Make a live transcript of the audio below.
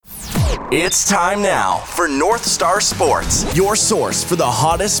It's time now for North Star Sports, your source for the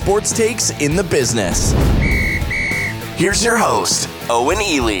hottest sports takes in the business. Here's your host, Owen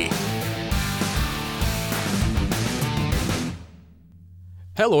Ely.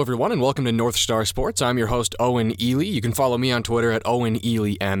 Hello, everyone, and welcome to North Star Sports. I'm your host, Owen Ely. You can follow me on Twitter at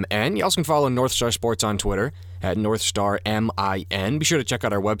OwenEelyMN. You also can follow North Star Sports on Twitter at NorthstarMIN. Be sure to check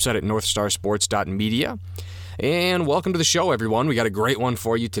out our website at northstarsports.media. And welcome to the show, everyone. We got a great one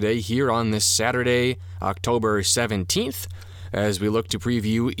for you today here on this Saturday, October 17th, as we look to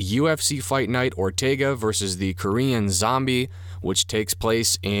preview UFC Fight Night Ortega versus the Korean Zombie, which takes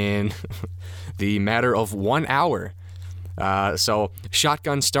place in the matter of 1 hour. So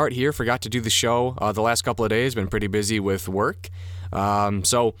shotgun start here. Forgot to do the show the last couple of days. Been pretty busy with work.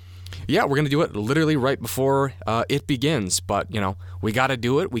 Yeah, we're going to do it literally right before it begins. But, we got to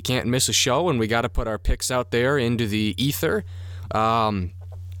do it. We can't miss a show, and we got to put our picks out there into the ether. Not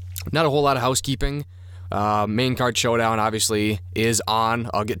a whole lot of housekeeping. Main Card Showdown, obviously, is on.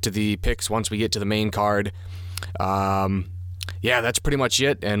 I'll get to the picks once we get to the main card. Yeah, that's pretty much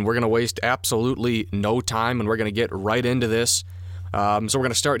it, and we're going to waste absolutely no time, and we're going to get right into this. So we're going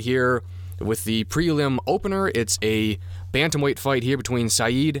to start here with the prelim opener. It's a bantamweight fight here between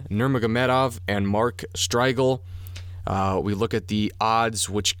Said Nurmagomedov and Mark Striegel. We look at the odds,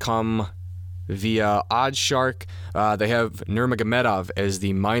 which come via OddsShark. They have Nurmagomedov as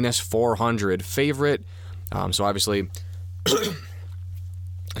the minus 400 favorite. So obviously,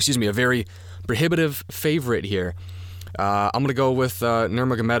 a very prohibitive favorite here. I'm going to go with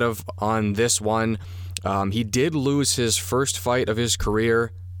Nurmagomedov on this one. He did lose his first fight of his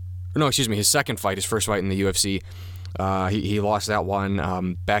career. His second fight, his first fight in the UFC. He lost that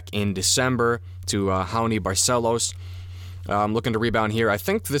one back in December to Raoni Barcelos. Looking to rebound here. I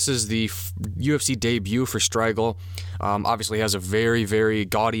think this is the UFC debut for Striegel. Obviously has a very, very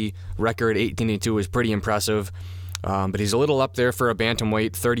gaudy record. 18-2 is pretty impressive. But he's a little up there for a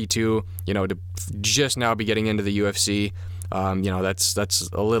bantamweight, 32, to just now be getting into the UFC. That's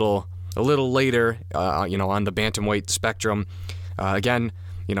a little later, on the bantamweight spectrum. Again,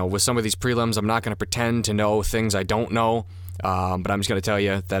 with some of these prelims, I'm not going to pretend to know things I don't know, but I'm just going to tell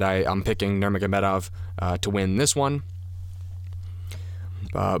you that I'm picking Nurmagomedov to win this one.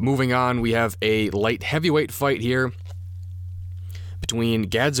 Moving on, we have a light heavyweight fight here between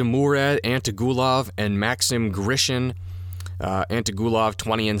Gadzhimurad Antigulov and Maxim Grishin. Antigulov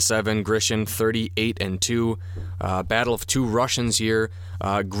 20-7, Grishin 38-2. Battle of two Russians here.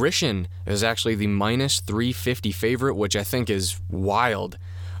 Grishin is actually the minus 350 favorite, which I think is wild.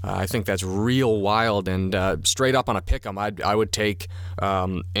 I think that's real wild, and straight up on a pick'em, I would take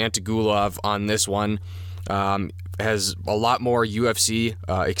Antigulov on this one. Has a lot more UFC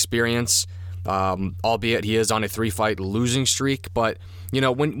experience. Albeit he is on a 3-fight losing streak, but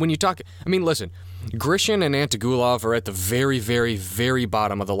when you talk, listen, Grishin and Antigulov are at the very, very, very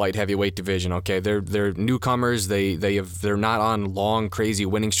bottom of the light heavyweight division. Okay, they're newcomers. They're not on long, crazy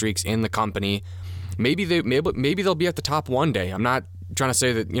winning streaks in the company. Maybe they'll be at the top one day. I'm not trying to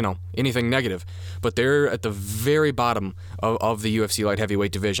say that anything negative, but they're at the very bottom of the UFC light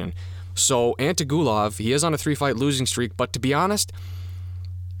heavyweight division. So Antigulov, he is on a 3-fight losing streak, but to be honest,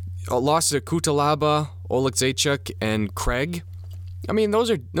 lost to Kutalaba, Oleksiejczuk, and Craig.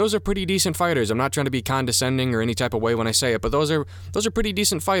 Those are pretty decent fighters. I'm not trying to be condescending or any type of way when I say it, but those are pretty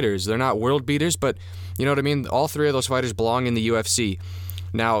decent fighters. They're not world beaters, but you know what I mean? All three of those fighters belong in the UFC.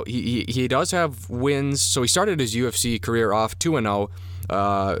 Now, he does have wins. So he started his UFC career off 2-0.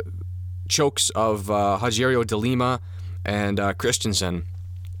 Chokes of Rogerio de Lima and Christensen.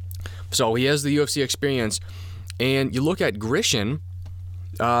 So he has the UFC experience. And you look at Grishin.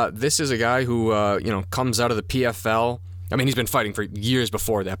 This is a guy who, comes out of the PFL. He's been fighting for years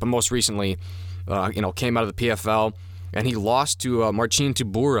before that, but most recently, came out of the PFL, and he lost to Marcin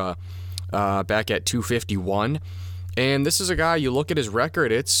Tybura back at 251. And this is a guy, you look at his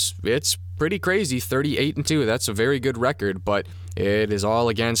record, it's pretty crazy, 38-2. That's a very good record, but it is all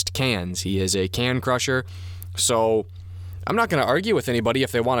against cans. He is a can crusher, so I'm not going to argue with anybody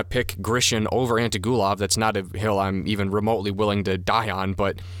if they want to pick Grishin over Antigulov. That's not a hill I'm even remotely willing to die on,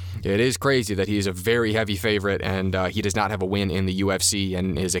 but it is crazy that he's a very heavy favorite and he does not have a win in the UFC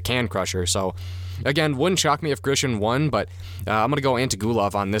and is a can crusher. So, again, wouldn't shock me if Grishin won, but I'm going to go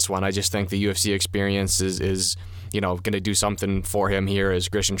Antigulov on this one. I just think the UFC experience is going to do something for him here as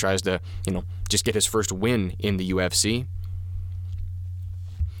Grishin tries to, just get his first win in the UFC.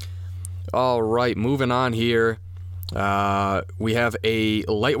 All right, moving on here. We have a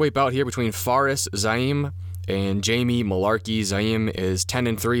lightweight bout here between Faris Zaim and Jamie Mullarkey. Zaim is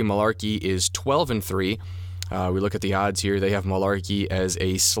 10-3. Mullarkey is 12-3. We look at the odds here. They have Malarkey as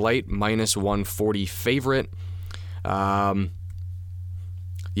a slight minus 140 favorite. I'm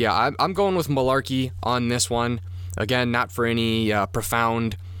going with Malarkey on this one. Again, not for any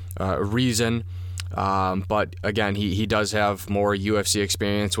profound reason, but again, he does have more UFC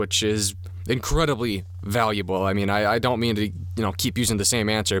experience, which is incredibly valuable. I mean, I don't mean to keep using the same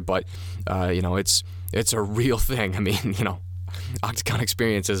answer, but it's a real thing. I mean, octagon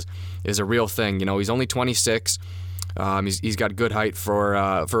experience is a real thing. He's only 26. He's got good height for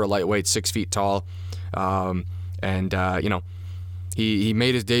a lightweight, 6 feet tall, he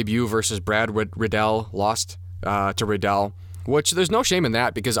made his debut versus Brad Riddell, lost to Riddell, which there's no shame in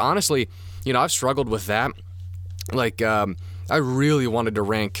that, because honestly, I've struggled with that. Like, I really wanted to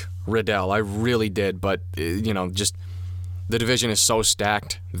rank Riddell, I really did, but just the division is so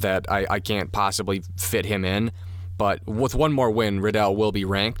stacked that I can't possibly fit him in. But with one more win, Riddell will be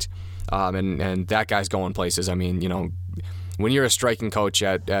ranked, and that guy's going places. I mean, when you're a striking coach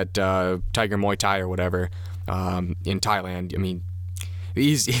at Tiger Muay Thai or whatever in Thailand, I mean,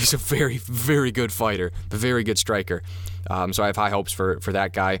 he's a very, very good fighter, a very good striker. So I have high hopes for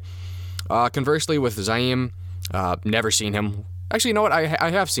that guy. Conversely, with Zaim, never seen him. Actually, you know what?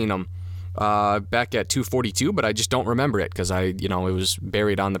 I have seen him back at 242, but I just don't remember it because it was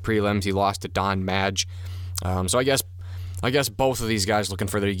buried on the prelims. He lost to Don Madge. So I guess both of these guys looking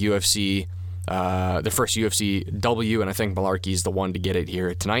for their UFC, their first UFC W, and I think Malarkey's the one to get it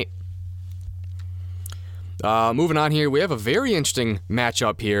here tonight. Moving on here, we have a very interesting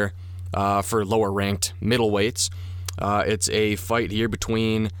matchup here for lower-ranked middleweights. It's a fight here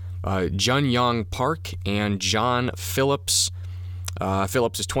between Jun Young Park and John Phillips.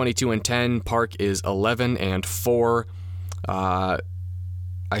 Phillips is 22-10. Park is 11-4.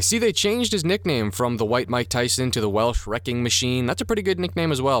 I see they changed his nickname from the White Mike Tyson to the Welsh Wrecking Machine. That's a pretty good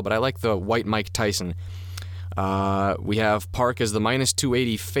nickname as well, but I like the White Mike Tyson. We have Park as the minus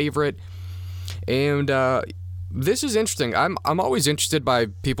 280 favorite. And this is interesting. I'm always interested by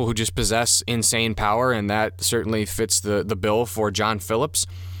people who just possess insane power, and that certainly fits the bill for John Phillips.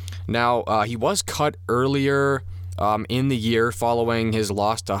 Now, he was cut earlier in the year following his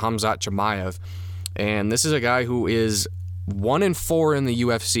loss to Khamzat Chimaev, and this is a guy who is 1-4 in the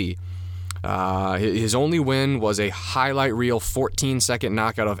UFC. His only win was a highlight reel 14-second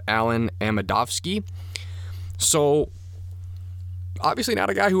knockout of Alan Amadovsky. So, obviously not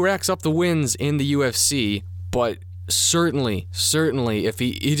a guy who racks up the wins in the UFC, but certainly, if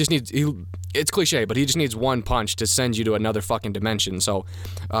he just needs, it's cliche, but he just needs one punch to send you to another fucking dimension. So,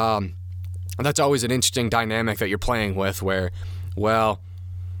 that's always an interesting dynamic that you're playing with where,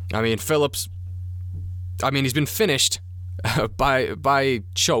 Phillips, he's been finished by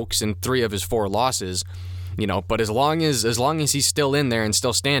chokes in 3 of his 4 losses, but as long as he's still in there and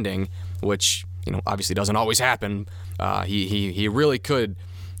still standing, which, obviously doesn't always happen, he really could,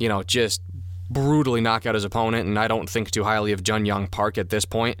 just brutally knock out his opponent, and I don't think too highly of Jun Young Park at this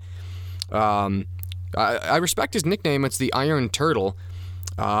point. I respect his nickname. It's the Iron Turtle,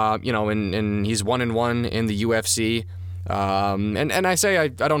 and he's 1-1 in the UFC. And I say I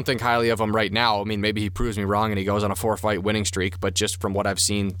don't think highly of him right now. I mean, maybe he proves me wrong and he goes on a 4-fight winning streak, but just from what I've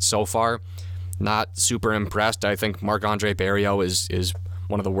seen so far, not super impressed. I think Marc-Andre Barriault is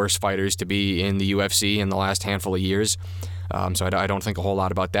one of the worst fighters to be in the UFC in the last handful of years. So I don't think a whole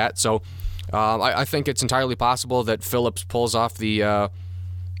lot about that. So I think it's entirely possible that Phillips pulls off the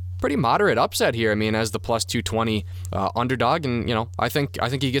pretty moderate upset here. I mean, as the plus 220 underdog, and I think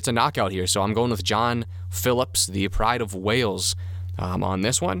he gets a knockout here. So I'm going with John Phillips, the Pride of Wales, on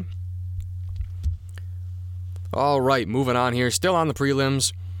this one. All right, moving on here. Still on the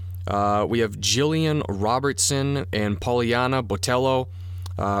prelims, we have Jillian Robertson and Poliana Botello.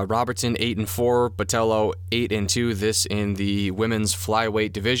 Robertson 8-4, Botello 8-2. This in the women's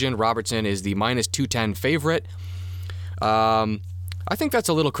flyweight division. Robertson is the minus 210 favorite. I think that's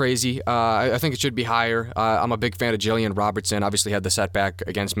a little crazy. I think it should be higher. I'm a big fan of Jillian Robertson. Obviously had the setback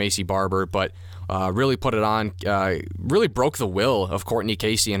against Macy Barber, but really put it on. Really broke the will of Courtney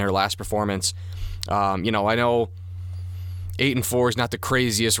Casey in her last performance. I know 8-4 is not the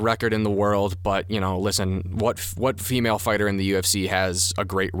craziest record in the world, but listen, what female fighter in the UFC has a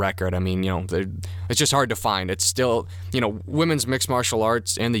great record? I mean, it's just hard to find. It's still, women's mixed martial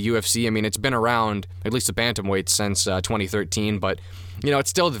arts and the UFC. I mean, it's been around, at least the bantamweight, since 2013, but it's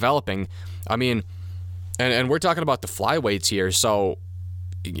still developing. I mean, and we're talking about the flyweights here, so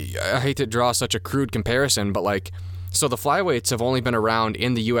I hate to draw such a crude comparison, but so the flyweights have only been around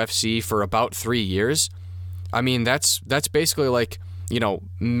in the UFC for about 3 years. I mean, that's basically like,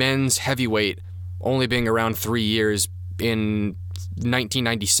 men's heavyweight only being around 3 years in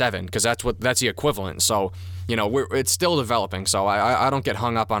 1997, because that's the equivalent. So, it's still developing. So I don't get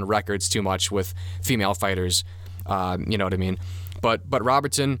hung up on records too much with female fighters. You know what I mean? But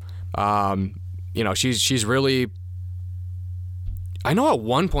Robertson, she's really. I know at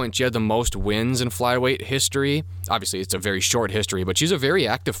one point she had the most wins in flyweight history. Obviously, it's a very short history, but she's a very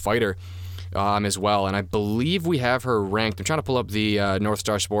active fighter as well. And I believe we have her ranked. I'm trying to pull up the North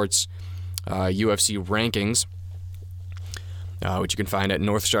Star Sports UFC rankings, which you can find at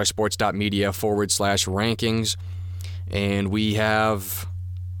northstarsports.media /rankings. And we have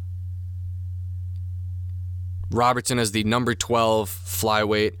Robertson as the number 12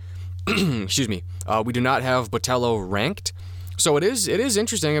 flyweight. Excuse me. We do not have Botello ranked. So it is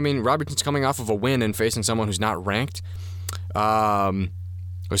interesting. I mean, Robertson's coming off of a win and facing someone who's not ranked. It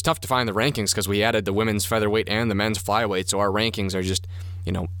was tough to find the rankings because we added the women's featherweight and the men's flyweight, so our rankings are just,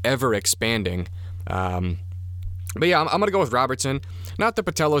 ever expanding. But yeah, I'm going to go with Robertson. Not that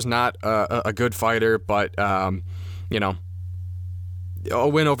Botello's not a good fighter, but, a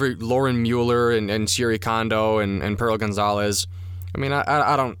win over Lauren Mueller and Siri Kondo and Pearl Gonzalez. I mean,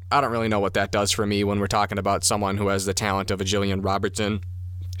 I don't really know what that does for me when we're talking about someone who has the talent of a Jillian Robertson.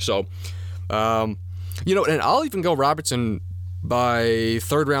 So, and I'll even go Robertson by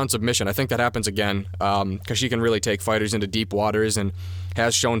third round submission. I think that happens again because she can really take fighters into deep waters and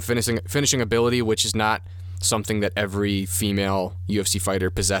has shown finishing ability, which is not something that every female UFC fighter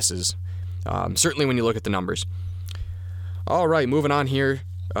possesses. Certainly when you look at the numbers. All right, moving on here.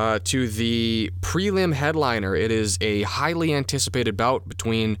 To the prelim headliner. It is a highly anticipated bout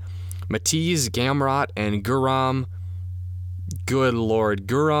between Matiz Gamrot and Guram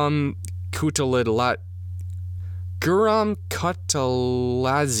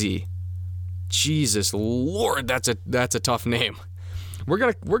Kutalazi. Jesus Lord, that's a tough name. We're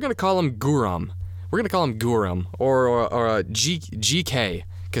gonna call him Guram. We're gonna call him Guram or GK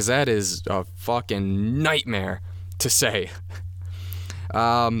because that is a fucking nightmare to say.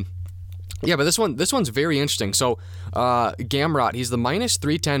 Yeah, but this one's very interesting. So, Gamrot, he's the minus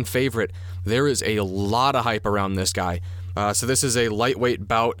 310 favorite. There is a lot of hype around this guy. So this is a lightweight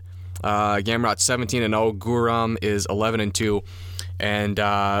bout. Gamrot 17-0. Guram is 11-2. And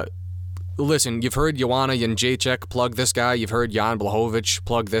listen, you've heard Joanna Jędrzejczyk plug this guy. You've heard Jan Blachowicz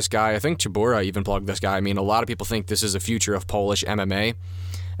plug this guy. I think Chabura even plugged this guy. I mean, a lot of people think this is the future of Polish MMA.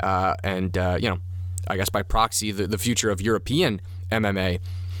 I guess by proxy, the future of European MMA.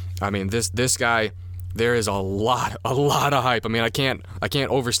 I mean, this guy, there is a lot of hype. I mean, I can't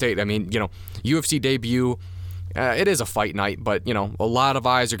overstate. I mean, UFC debut. It is a fight night, but a lot of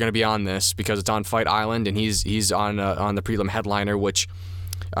eyes are going to be on this because it's on Fight Island and he's on the prelim headliner, which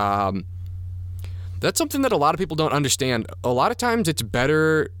that's something that a lot of people don't understand. A lot of times it's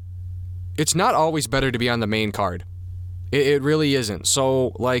better. It's not always better to be on the main card. It really isn't.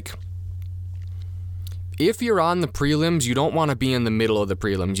 So like, if you're on the prelims, you don't want to be in the middle of the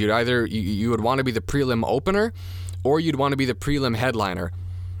prelims. You would want to be the prelim opener, or you'd want to be the prelim headliner.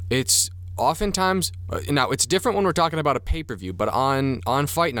 It's oftentimes now it's different when we're talking about a pay-per-view, but on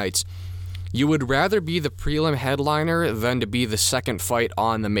fight nights, you would rather be the prelim headliner than to be the second fight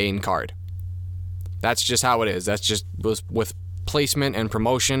on the main card. That's just how it is. That's just with placement and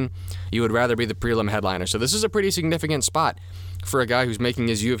promotion, you would rather be the prelim headliner. So this is a pretty significant spot for a guy who's making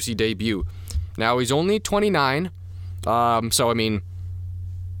his UFC debut. Now, he's only 29, so, I mean,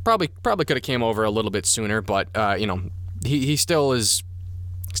 probably could have came over a little bit sooner, but, he still has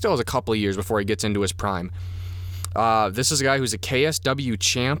a couple of years before he gets into his prime. This is a guy who's a KSW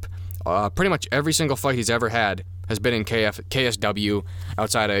champ. Pretty much every single fight he's ever had has been in KSW,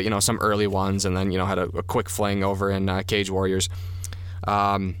 outside of, some early ones, and then, had a quick fling over in Cage Warriors.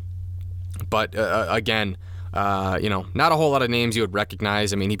 But again... not a whole lot of names you would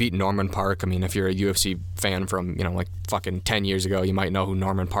recognize. I mean, he beat Norman Park. I mean, if you're a UFC fan from, like fucking 10 years ago, you might know who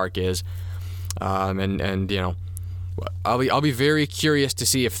Norman Park is. I'll be very curious to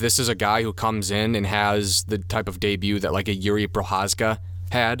see if this is a guy who comes in and has the type of debut that like a Yuri Prochazka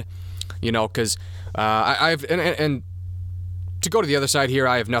had, because I've and to go to the other side here,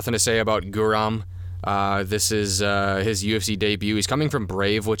 I have nothing to say about Guram. This is his UFC debut. He's coming from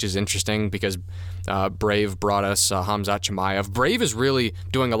Brave, which is interesting because Brave brought us Hamzat Chimaev. Brave is really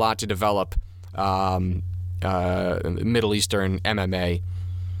doing a lot to develop Middle Eastern MMA,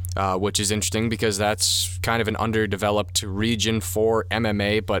 which is interesting because that's kind of an underdeveloped region for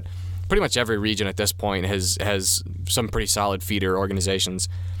MMA, but pretty much every region at this point has some pretty solid feeder organizations.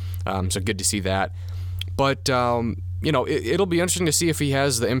 So good to see that. But it'll be interesting to see if he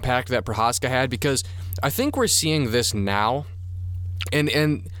has the impact that Prochazka had, because I think we're seeing this now,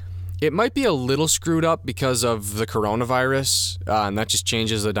 and it might be a little screwed up because of the coronavirus, and that just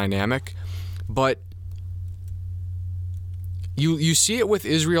changes the dynamic. But You see it with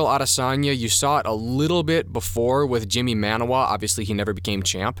Israel Adesanya. You saw it a little bit before with Jimmy Manawa. Obviously, he never became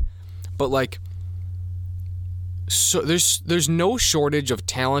champ. But, like, so there's no shortage of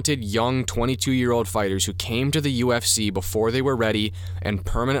talented, young 22-year-old fighters who came to the UFC before they were ready and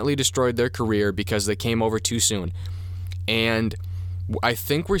permanently destroyed their career because they came over too soon. And I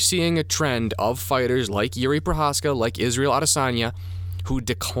think we're seeing a trend of fighters like Yuri Prochazka, like Israel Adesanya, who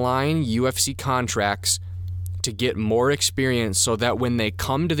decline UFC contracts to get more experience so that when they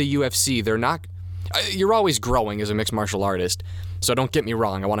come to the UFC, they're not... You're always growing as a mixed martial artist, so don't get me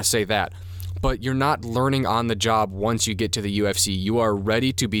wrong, I want to say that. But you're not learning on the job once you get to the UFC. You are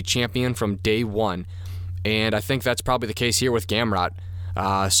ready to be champion from day one, and I think that's probably the case here with Gamrot.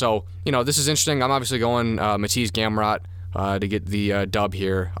 So, this is interesting. I'm obviously going Matisse Gamrot to get the dub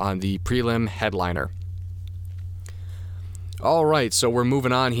here on the prelim headliner. All right, so we're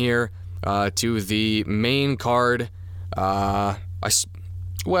moving on here to the main card. I guess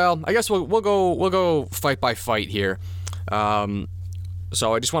we'll go fight by fight here.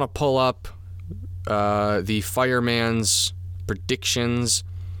 So I just want to pull up the Fireman's predictions.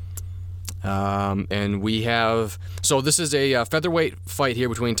 And we have... So this is a featherweight fight here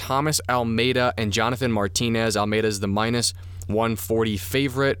between Thomas Almeida and Jonathan Martinez. Almeida is the minus 140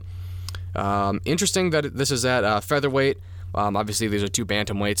 favorite. Interesting that this is at featherweight. Obviously, these are two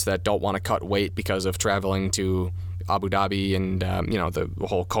bantamweights that don't want to cut weight because of traveling to Abu Dhabi and, the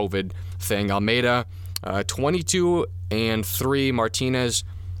whole COVID thing. Almeida, 22-3. Martinez,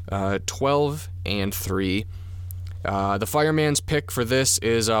 12-3. The Fireman's pick for this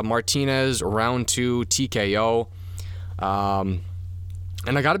is Martinez round 2 TKO. And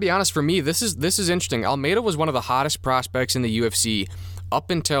I got to be honest, for me, this is interesting. Almeida was one of the hottest prospects in the UFC up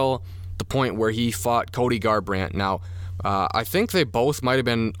until the point where he fought Cody Garbrandt. Now, I think they both might have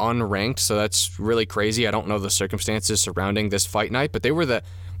been unranked, so that's really crazy. I don't know the circumstances surrounding this fight night, but they were the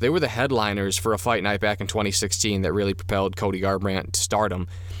headliners for a fight night back in 2016 that really propelled Cody Garbrandt to stardom.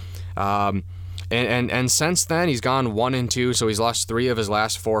 And since then, he's gone 1-2, so he's lost 3 of his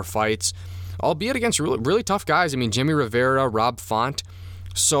last 4 fights, albeit against really, really tough guys. I mean, Jimmy Rivera, Rob Font.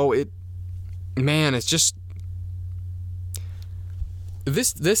 So it's just...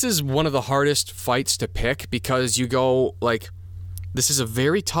 This is one of the hardest fights to pick because you go, like, this is a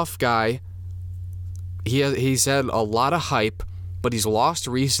very tough guy. He's had a lot of hype, but he's lost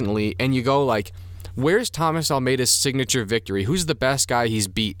recently, and you go, like, where's Thomas Almeida's signature victory? Who's the best guy he's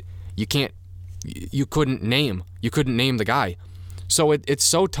beat? You couldn't name the guy. So it's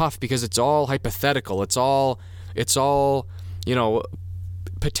so tough because it's all hypothetical. It's all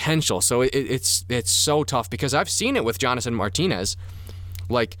potential. So it's so tough because I've seen it with Jonathan Martinez.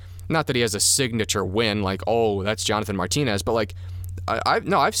 Like, not that he has a signature win, like, oh, that's Jonathan Martinez, but like,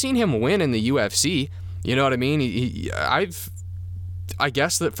 I've seen him win in the UFC. You know what I mean? I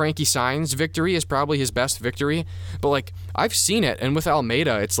guess that Frankie Saenz' victory is probably his best victory, but like, I've seen it, and with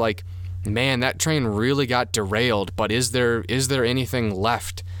Almeida, it's like, man, that train really got derailed, but is there anything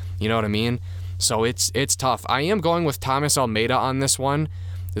left? You know what I mean? So it's tough. I am going with Thomas Almeida on this one.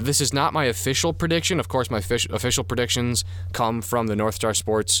 This is not my official prediction. Of course, my official predictions come from the North Star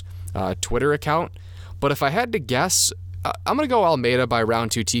Sports Twitter account. But if I had to guess, I'm going to go Almeida by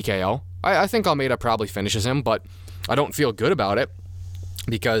round 2 TKO. I think Almeida probably finishes him, but I don't feel good about it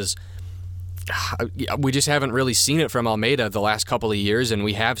because we just haven't really seen it from Almeida the last couple of years, and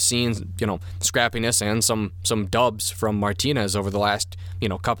we have seen, scrappiness and some dubs from Martinez over the last,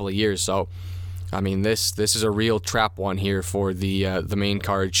 couple of years. So, I mean, this is a real trap one here for the main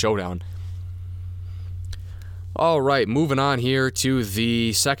card showdown. All right, moving on here to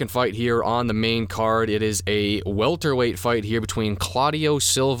the second fight here on the main card. It is a welterweight fight here between Claudio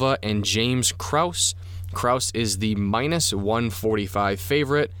Silva and James Krause. Krause is the minus 145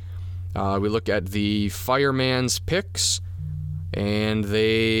 favorite. We look at the Fireman's picks, and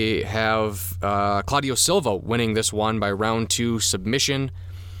they have Claudio Silva winning this one by round 2 submission.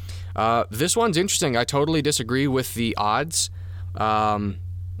 This one's interesting. I totally disagree with the odds.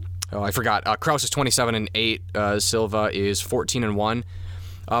 I forgot. Krause is 27-8. Silva is 14-1.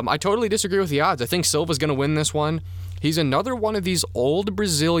 I totally disagree with the odds. I think Silva's going to win this one. He's another one of these old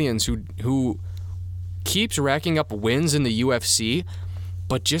Brazilians who keeps racking up wins in the UFC,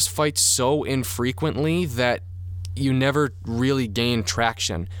 but just fights so infrequently that you never really gain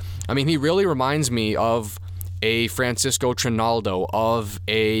traction. I mean, he really reminds me of a Francisco Trinaldo, of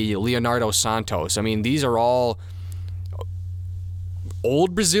a Leonardo Santos. I mean, these are all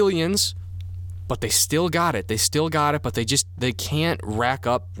old Brazilians, but they still got it. But they can't rack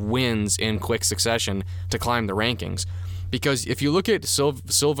up wins in quick succession to climb the rankings. Because if you look at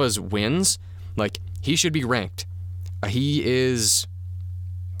Silva's wins, like, he should be ranked. He is,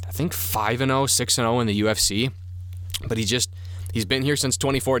 I think, 5-0, 6-0 in the UFC, but he's been here since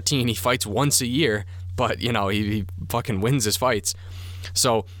 2014. He fights once a year, but, he fucking wins his fights.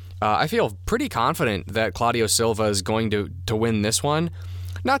 So I feel pretty confident that Claudio Silva is going to win this one.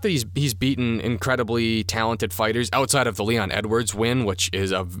 Not that he's beaten incredibly talented fighters outside of the Leon Edwards win, which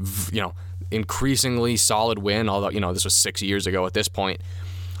is a increasingly solid win, although this was 6 years ago at this point.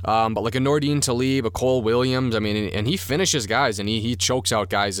 But like a Nordine Talib, a Cole Williams, and he finishes guys and he chokes out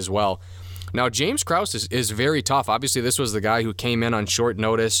guys as well. Now James Krause is very tough. Obviously, this was the guy who came in on short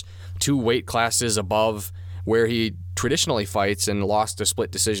notice, 2 weight classes above where he traditionally fights, and lost a split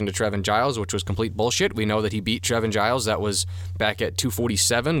decision to Trevin Giles, which was complete bullshit. We know that he beat Trevin Giles. That was back at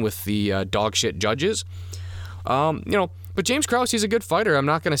 247 with the dog shit judges. But James Krause, he's a good fighter. I'm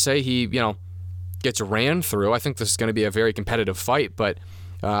not going to say he, gets ran through. I think this is going to be a very competitive fight, but,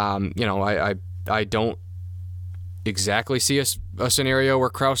 I don't exactly see a scenario where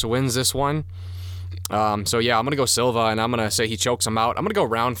Krause wins this one. I'm going to go Silva, and I'm going to say he chokes him out. I'm going to go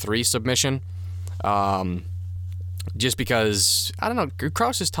round 3 submission. Just because, I don't know,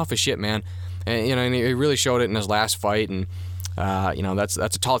 Krause is tough as shit, man. And, and he really showed it in his last fight, and, that's a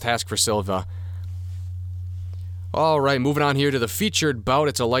tall task for Silva. All right, moving on here to the featured bout.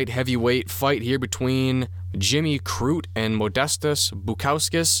 It's a light heavyweight fight here between Jimmy Crute and Modestas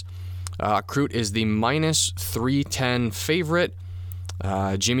Bukauskas. Crute is the minus 310 favorite.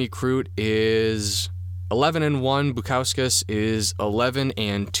 Jimmy Crute is 11-1. Bukauskas is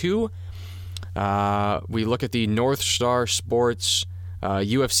 11-2. We look at the North Star Sports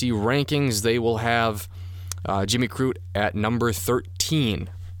UFC rankings. They will have Jimmy Crute at number 13.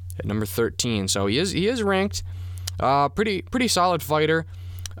 So he is ranked. Pretty solid fighter.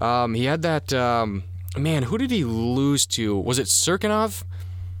 He had that who did he lose to? Was it Serkinov?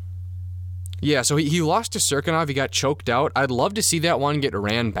 Yeah, so he lost to Serkinov. He got choked out. I'd love to see that one get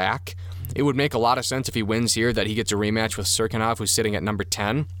ran back. It would make a lot of sense if he wins here that he gets a rematch with Serkinov, who's sitting at number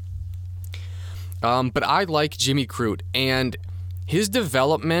 10. But I like Jimmy Crute, and his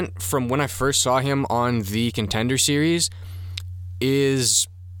development from when I first saw him on the Contender Series is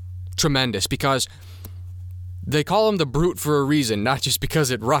tremendous, because they call him the Brute for a reason, not just because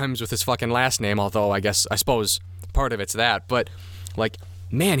it rhymes with his fucking last name, although I suppose part of it's that. But,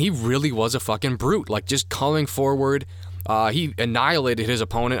 man, he really was a fucking brute. Just coming forward, he annihilated his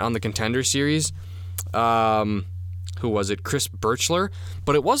opponent on the Contender Series. Who was it? Chris Birchler.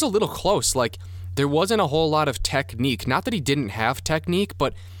 But it was a little close. There wasn't a whole lot of technique. Not that he didn't have technique,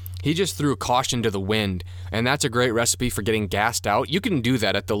 but he just threw caution to the wind. And that's a great recipe for getting gassed out. You can do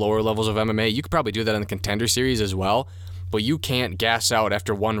that at the lower levels of MMA. You could probably do that in the Contender Series as well. But you can't gas out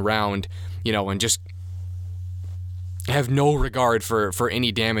after one round, and just have no regard for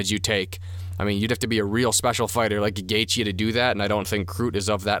any damage you take. You'd have to be a real special fighter like Gaethje to do that, and I don't think Crute is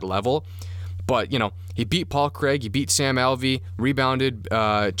of that level. But, he beat Paul Craig, he beat Sam Alvey, rebounded,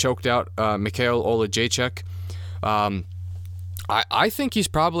 choked out Mikhail Olajaychuk. I think he's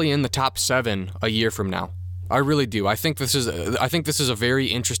probably in the top 7 a year from now. I really do. I think this is a very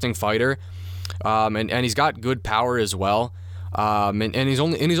interesting fighter, and he's got good power as well. And he's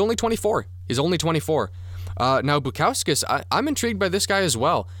only 24. He's only 24. Now Bukauskas, I'm intrigued by this guy as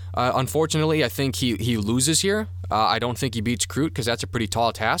well. Unfortunately, I think he loses here. I don't think he beats Crute because that's a pretty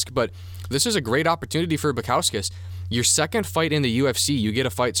tall task, but this is a great opportunity for Bukauskas. Your second fight in the UFC, you get to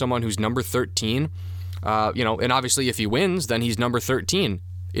fight someone who's number 13. And obviously if he wins, then he's number 13,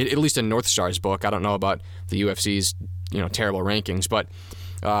 at least in North Star's book. I don't know about the UFC's, terrible rankings, but,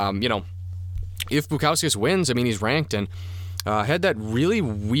 if Bukauskas wins, he's ranked, and had that really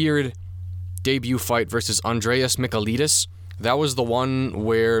weird debut fight versus Andreas Michailidis. That was the one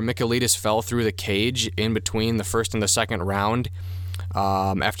where Michailidis fell through the cage in between the first and the second round,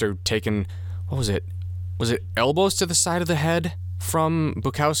 after taking, what was it? Was it elbows to the side of the head from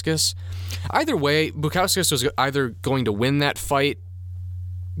Bukauskas? Either way, Bukauskas was either going to win that fight,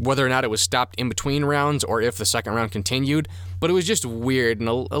 whether or not it was stopped in between rounds or if the second round continued, but it was just weird and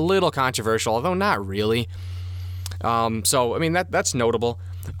a little controversial, although not really. That's notable.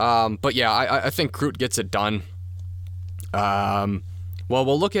 But yeah, I think Crute gets it done.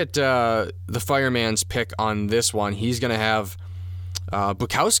 We'll look at the Fireman's pick on this one. He's going to have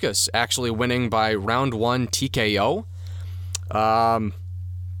Bukauskas actually winning by round 1 TKO.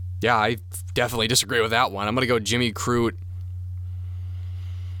 I definitely disagree with that one. I'm going to go Jimmy Crute.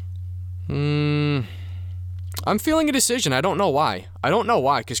 I'm feeling a decision. I don't know why,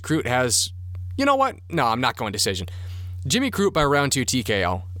 because Crute has... You know what? No, I'm not going decision. Jimmy Crute by round 2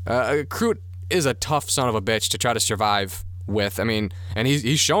 TKO. Crute is a tough son of a bitch to try to survive with. I mean, and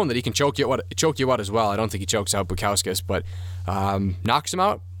he's shown that he can choke you out as well. I don't think he chokes out Bukauskas, but knocks him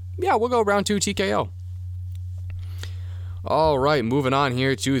out. Yeah, we'll go round 2 TKO. All right, moving on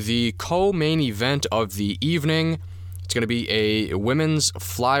here to the co-main event of the evening. It's going to be a women's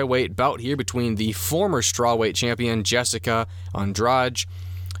flyweight bout here between the former strawweight champion Jessica Andrade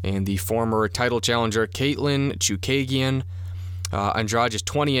and the former title challenger Caitlin Chookagian. Andrade is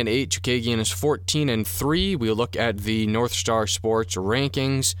 20-8. Chookagian is 14-3. We look at the North Star Sports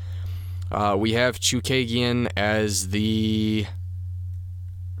rankings. We have Chookagian as the...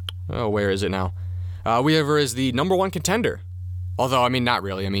 Oh, where is it now? We have her as the number 1 contender. Although, I mean, not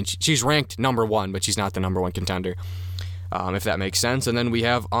really. I mean, she's ranked number 1, but she's not the number 1 contender, if that makes sense. And then we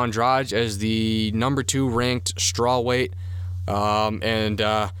have Andrade as the number 2 ranked strawweight.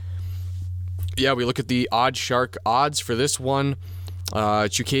 Yeah, we look at the Odd Shark odds for this one.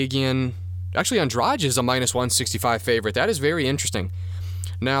 Chookagian, actually Andrade is a -165 favorite. That is very interesting.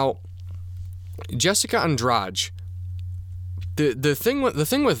 Now, Jessica Andrade, the thing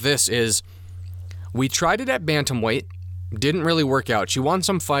with this is, we tried it at bantamweight, didn't really work out. She won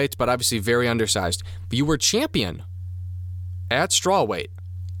some fights, but obviously very undersized. But you were champion at strawweight.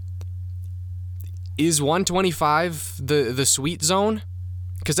 Is 125 the sweet zone?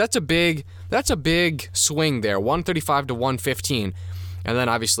 Because that's a big swing there, 135 to 115. And then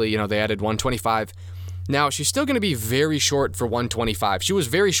obviously, they added 125. Now, she's still going to be very short for 125. She was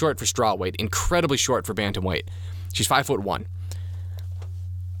very short for strawweight, incredibly short for bantamweight. She's 5'1".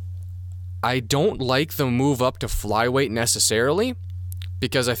 I don't like the move up to flyweight necessarily,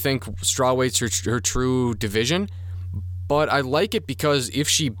 because I think strawweight's her true division. But I like it because if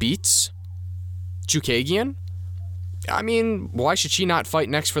she beats Chookagian, I mean, why should she not fight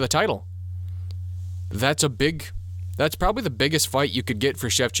next for the title? That's probably the biggest fight you could get for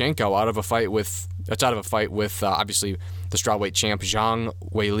Shevchenko out of a fight with obviously the strawweight champ Zhang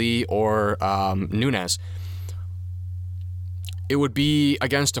Weili or Nunes. It would be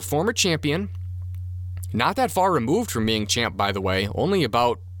against a former champion, not that far removed from being champ, by the way, only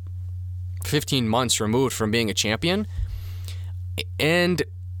about 15 months removed from being a champion. And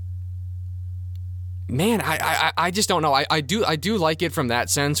man, I just don't know. I do like it from that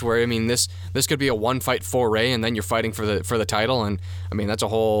sense where, I mean, this could be a one fight foray and then you're fighting for the title, and I mean that's a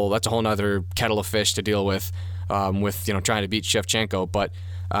whole nother kettle of fish to deal with trying to beat Shevchenko. But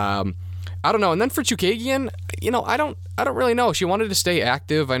I don't know. And then for Chookagian, I don't really know. She wanted to stay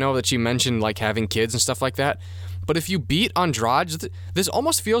active. I know that she mentioned like having kids and stuff like that. But if you beat Andrade, this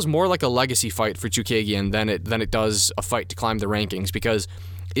almost feels more like a legacy fight for Chookagian than it does a fight to climb the rankings. Because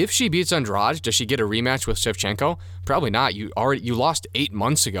if she beats Andrade, does she get a rematch with Shevchenko? Probably not. You lost 8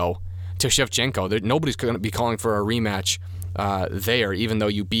 months ago to Shevchenko. Nobody's going to be calling for a rematch there, even though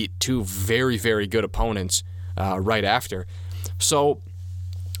you beat 2 very, very good opponents right after. So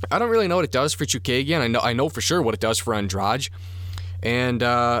I don't really know what it does for Chookagian. I know for sure what it does for Andrade. And,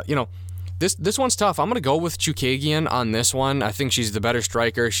 this one's tough. I'm going to go with Chookagian on this one. I think she's the better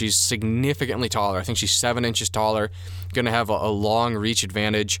striker. She's significantly taller. I think she's 7 inches taller. Going to have a long reach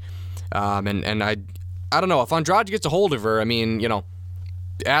advantage. And I don't know. If Andrade gets a hold of her, I mean,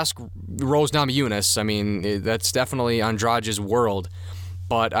 ask Rose Namajunas. I mean, that's definitely Andrade's world.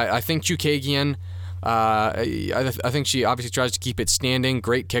 But I think Chookagian, I think she obviously tries to keep it standing.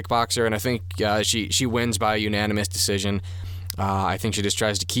 Great kickboxer, and I think she wins by a unanimous decision. I think she just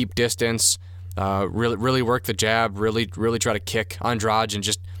tries to keep distance, really work the jab, really try to kick Andrade and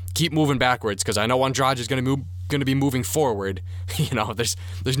just keep moving backwards, because I know Andrade is going to be moving forward.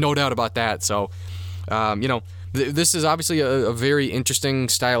 There's no doubt about that. So, this is obviously a very interesting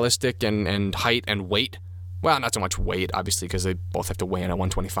stylistic and height and weight. Well, not so much weight, obviously, because they both have to weigh in at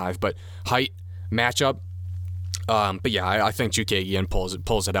 125, but height matchup. But yeah, I think Chookagian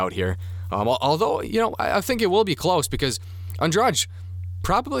pulls it out here. Although, I think it will be close, because Andrade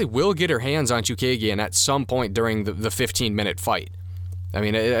probably will get her hands on Chookagian at some point during the 15-minute fight. I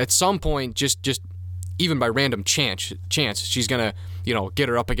mean, at some point, just even by random chance, she's gonna, get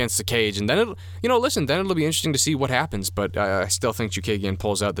her up against the cage, and then it'll be interesting to see what happens. But I still think Chookagian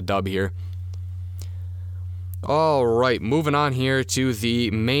pulls out the dub here. All right, moving on here to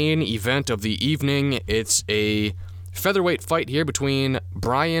the main event of the evening. It's a featherweight fight here between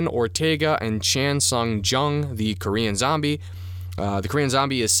Brian Ortega and Chan Sung Jung, the Korean Zombie. The Korean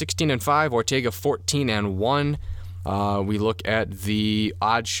Zombie is 16-5, Ortega 14-1. We look at the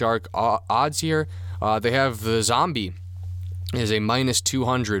Odd Shark odds here. They have the Zombie as a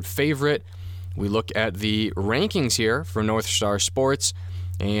 -200 favorite. We look at the rankings here for North Star Sports,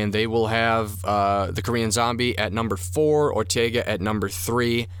 and they will have the Korean Zombie at number 4, Ortega at number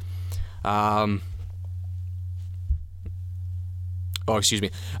 3. Oh, excuse me.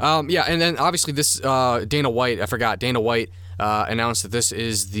 Yeah, and then obviously this Dana White announced that this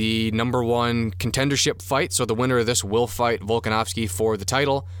is the number one contendership fight, so the winner of this will fight Volkanovski for the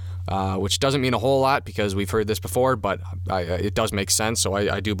title, which doesn't mean a whole lot because we've heard this before, but it does make sense, so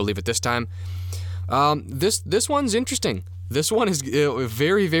I do believe it this time. This one's interesting. This one is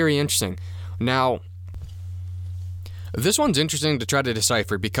very, very interesting. Now, this one's interesting to try to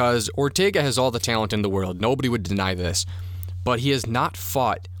decipher because Ortega has all the talent in the world. Nobody would deny this. But he has not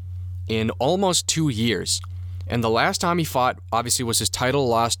fought in almost 2 years. And the last time he fought, obviously, was his title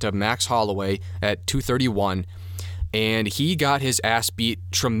loss to Max Holloway at 231. And he got his ass beat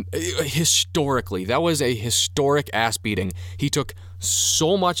historically. That was a historic ass beating. He took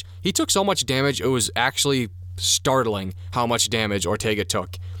so much damage, it was actually startling how much damage Ortega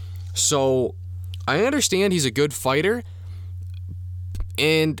took. So I understand he's a good fighter.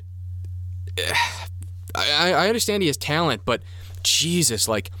 And I understand he has talent, but Jesus,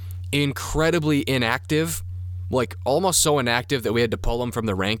 like, incredibly inactive, like almost so inactive that we had to pull him from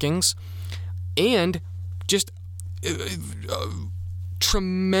the rankings, and just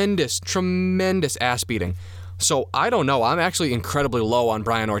tremendous ass beating. So I don't know. I'm actually incredibly low on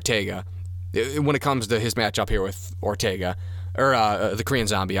Brian Ortega when it comes to his matchup here with Ortega, or the Korean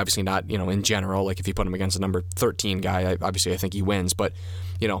Zombie. Obviously not, in general. Like if you put him against the number 13 guy, I think he wins. But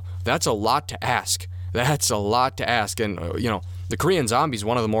that's a lot to ask. And, the Korean Zombie is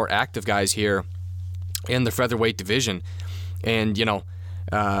one of the more active guys here in the featherweight division. And,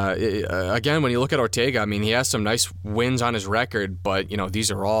 again, when you look at Ortega, I mean, he has some nice wins on his record, but, these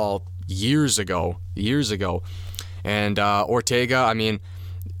are all years ago. And Ortega, I mean,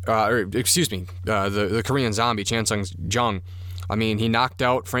 the Korean Zombie, Chan Sung Jung, I mean, he knocked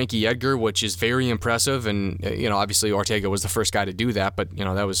out Frankie Edgar, which is very impressive. And, obviously Ortega was the first guy to do that, but,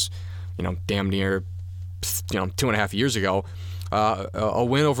 that was, damn near 2.5 years ago. A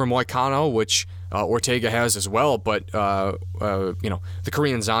win over Moicano, which Ortega has as well, but the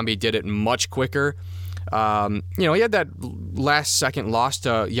Korean Zombie did it much quicker. He had that last second loss to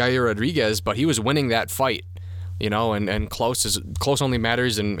Yair Rodriguez, but he was winning that fight. And close only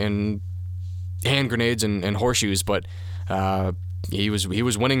matters in hand grenades and horseshoes, but he was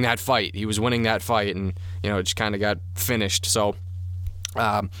winning that fight. And it just kind of got finished. So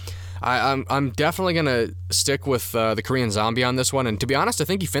I'm definitely gonna stick with the Korean Zombie on this one, and to be honest, I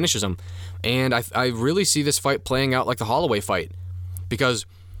think he finishes him. And I really see this fight playing out like the Holloway fight, because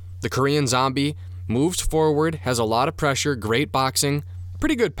the Korean Zombie moves forward, has a lot of pressure, great boxing,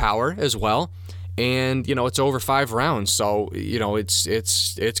 pretty good power as well, and it's over 5 rounds, so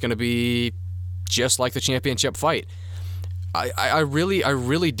it's gonna be just like the championship fight. I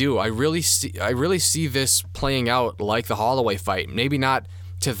really do. I really see this playing out like the Holloway fight. Maybe not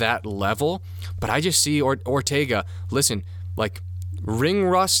to that level, but I just see Ortega. Listen, like, ring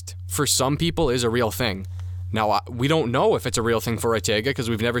rust for some people is a real thing. Now, we don't know if it's a real thing for Ortega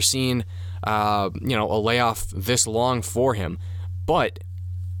because we've never seen a layoff this long for him. But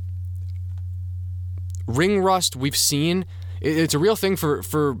ring rust, we've seen, it's a real thing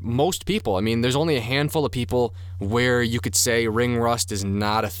for most people. I mean, there's only a handful of people where you could say ring rust is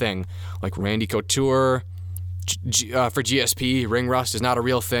not a thing. Like Randy Couture, for GSP, ring rust is not a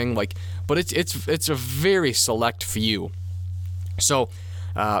real thing. But it's a very select few. So,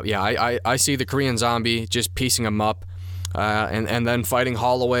 I see the Korean Zombie just piecing him up, and then fighting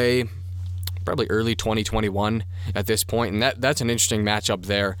Holloway probably early 2021 at this point, and that's an interesting matchup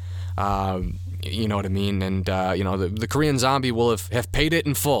there. You know what I mean? And the Korean Zombie will have paid it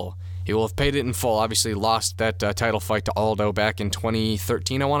in full. He will have paid it in full. Obviously, lost that title fight to Aldo back in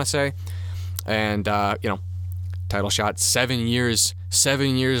 2013, I want to say, and title shot 7 years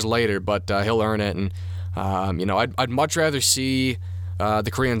later, but he'll earn it. And I'd much rather see the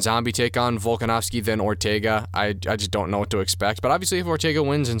Korean Zombie take on Volkanovski than Ortega. I just don't know what to expect. But obviously, if Ortega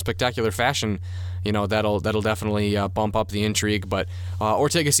wins in spectacular fashion, that'll definitely bump up the intrigue. But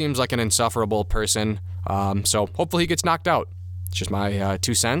Ortega seems like an insufferable person, so hopefully he gets knocked out. It's just my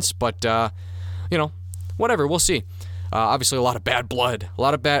 2 cents. But whatever, we'll see. Obviously, a lot of bad blood.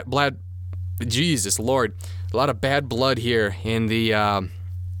 Jesus Lord. A lot of bad blood here in the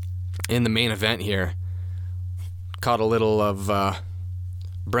main event here. Caught a little of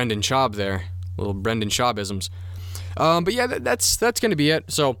Brendan Schaub there, little Brendan Schaubisms. But yeah, that's going to be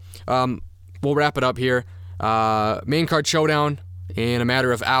it. So we'll wrap it up here. Main Card Showdown in a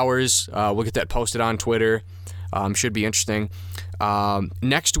matter of hours. We'll get that posted on Twitter. Should be interesting.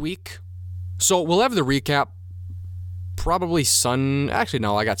 Next week, so we'll have the recap. Probably Actually,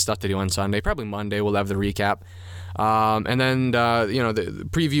 no, I got stuff to do on Sunday. Probably Monday we'll have the recap. And then, the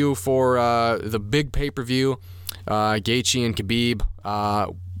preview for the big pay-per-view Gaethje and Khabib,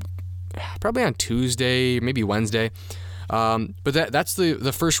 probably on Tuesday, maybe Wednesday. But that's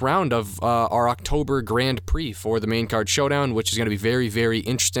the first round of our October Grand Prix for the Main Card Showdown, which is going to be very, very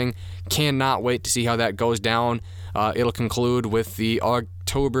interesting. Cannot wait to see how that goes down. It'll conclude with the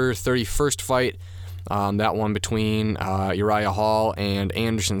October 31st fight, that one between Uriah Hall and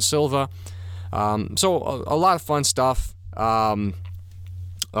Anderson Silva. So a lot of fun stuff. We'll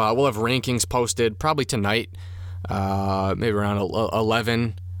have rankings posted probably tonight, maybe around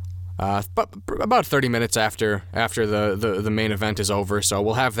 11. But about 30 minutes after the main event is over, so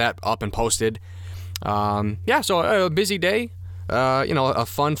we'll have that up and posted. So a busy day, a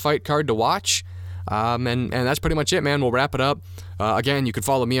fun fight card to watch, and that's pretty much it, man. We'll wrap it up. Again, you can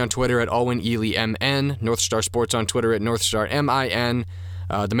follow me on Twitter at Owen Ely MN, North Star Sports on Twitter at Northstar MIN,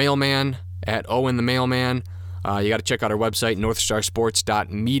 the Mailman at Owen the Mailman. You got to check out our website,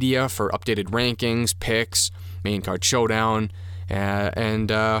 northstarsports.media, for updated rankings, picks, Main Card Showdown, and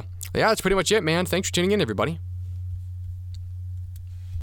that's pretty much it, man. Thanks for tuning in, everybody.